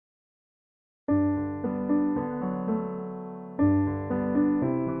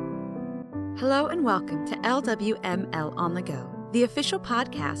Hello and welcome to LWML On The Go, the official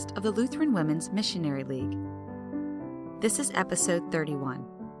podcast of the Lutheran Women's Missionary League. This is episode 31.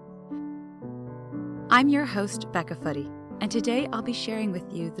 I'm your host, Becca Footy, and today I'll be sharing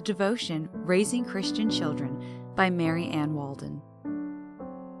with you the devotion Raising Christian Children by Mary Ann Walden.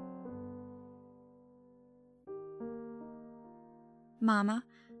 Mama,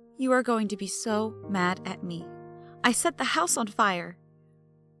 you are going to be so mad at me. I set the house on fire.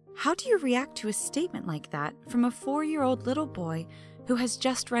 How do you react to a statement like that from a 4-year-old little boy who has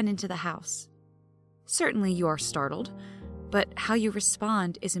just run into the house? Certainly you are startled, but how you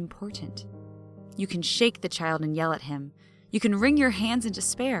respond is important. You can shake the child and yell at him. You can wring your hands in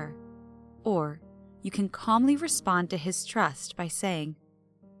despair. Or you can calmly respond to his trust by saying,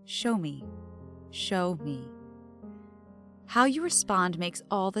 "Show me, show me." How you respond makes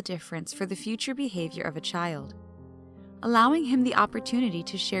all the difference for the future behavior of a child. Allowing him the opportunity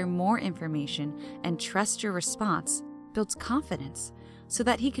to share more information and trust your response builds confidence so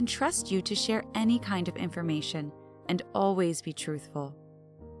that he can trust you to share any kind of information and always be truthful.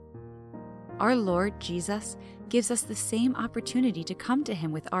 Our Lord Jesus gives us the same opportunity to come to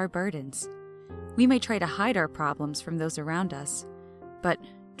him with our burdens. We may try to hide our problems from those around us, but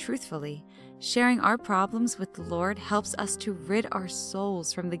truthfully, sharing our problems with the Lord helps us to rid our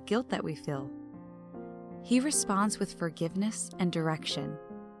souls from the guilt that we feel. He responds with forgiveness and direction.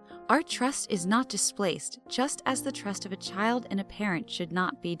 Our trust is not displaced, just as the trust of a child and a parent should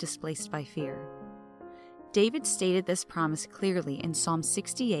not be displaced by fear. David stated this promise clearly in Psalm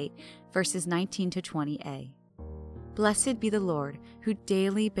 68, verses 19 to 20a. Blessed be the Lord, who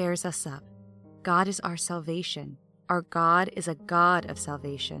daily bears us up. God is our salvation. Our God is a God of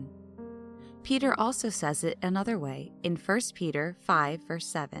salvation. Peter also says it another way in 1 Peter 5, verse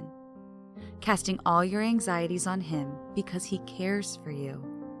 7. Casting all your anxieties on him because he cares for you.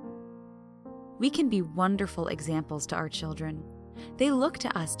 We can be wonderful examples to our children. They look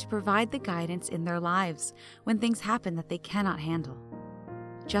to us to provide the guidance in their lives when things happen that they cannot handle.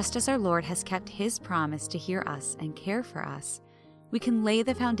 Just as our Lord has kept his promise to hear us and care for us, we can lay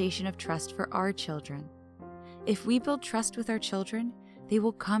the foundation of trust for our children. If we build trust with our children, they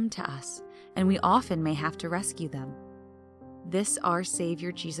will come to us, and we often may have to rescue them. This our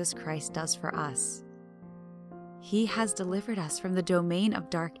Savior Jesus Christ does for us. He has delivered us from the domain of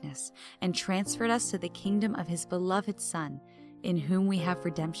darkness and transferred us to the kingdom of his beloved Son, in whom we have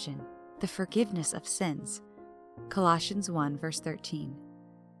redemption, the forgiveness of sins. Colossians 1, verse 13.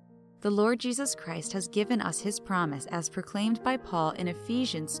 The Lord Jesus Christ has given us his promise as proclaimed by Paul in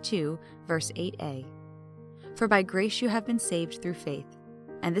Ephesians 2, verse 8a. For by grace you have been saved through faith,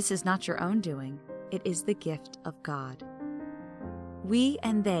 and this is not your own doing, it is the gift of God. We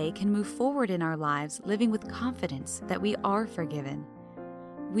and they can move forward in our lives living with confidence that we are forgiven.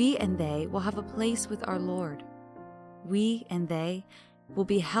 We and they will have a place with our Lord. We and they will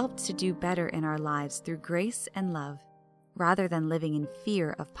be helped to do better in our lives through grace and love, rather than living in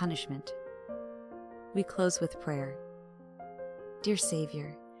fear of punishment. We close with prayer. Dear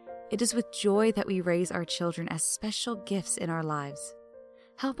Savior, it is with joy that we raise our children as special gifts in our lives.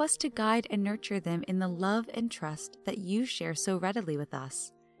 Help us to guide and nurture them in the love and trust that you share so readily with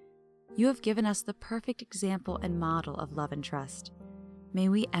us. You have given us the perfect example and model of love and trust. May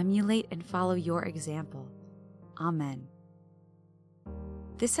we emulate and follow your example. Amen.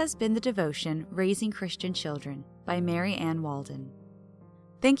 This has been the devotion Raising Christian Children by Mary Ann Walden.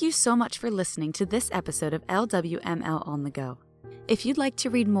 Thank you so much for listening to this episode of LWML On The Go. If you'd like to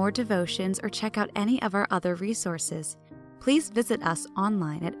read more devotions or check out any of our other resources, please visit us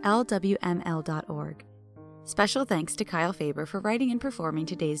online at lwml.org. Special thanks to Kyle Faber for writing and performing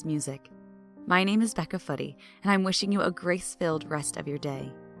today's music. My name is Becca Footy, and I'm wishing you a grace-filled rest of your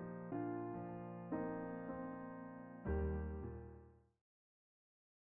day.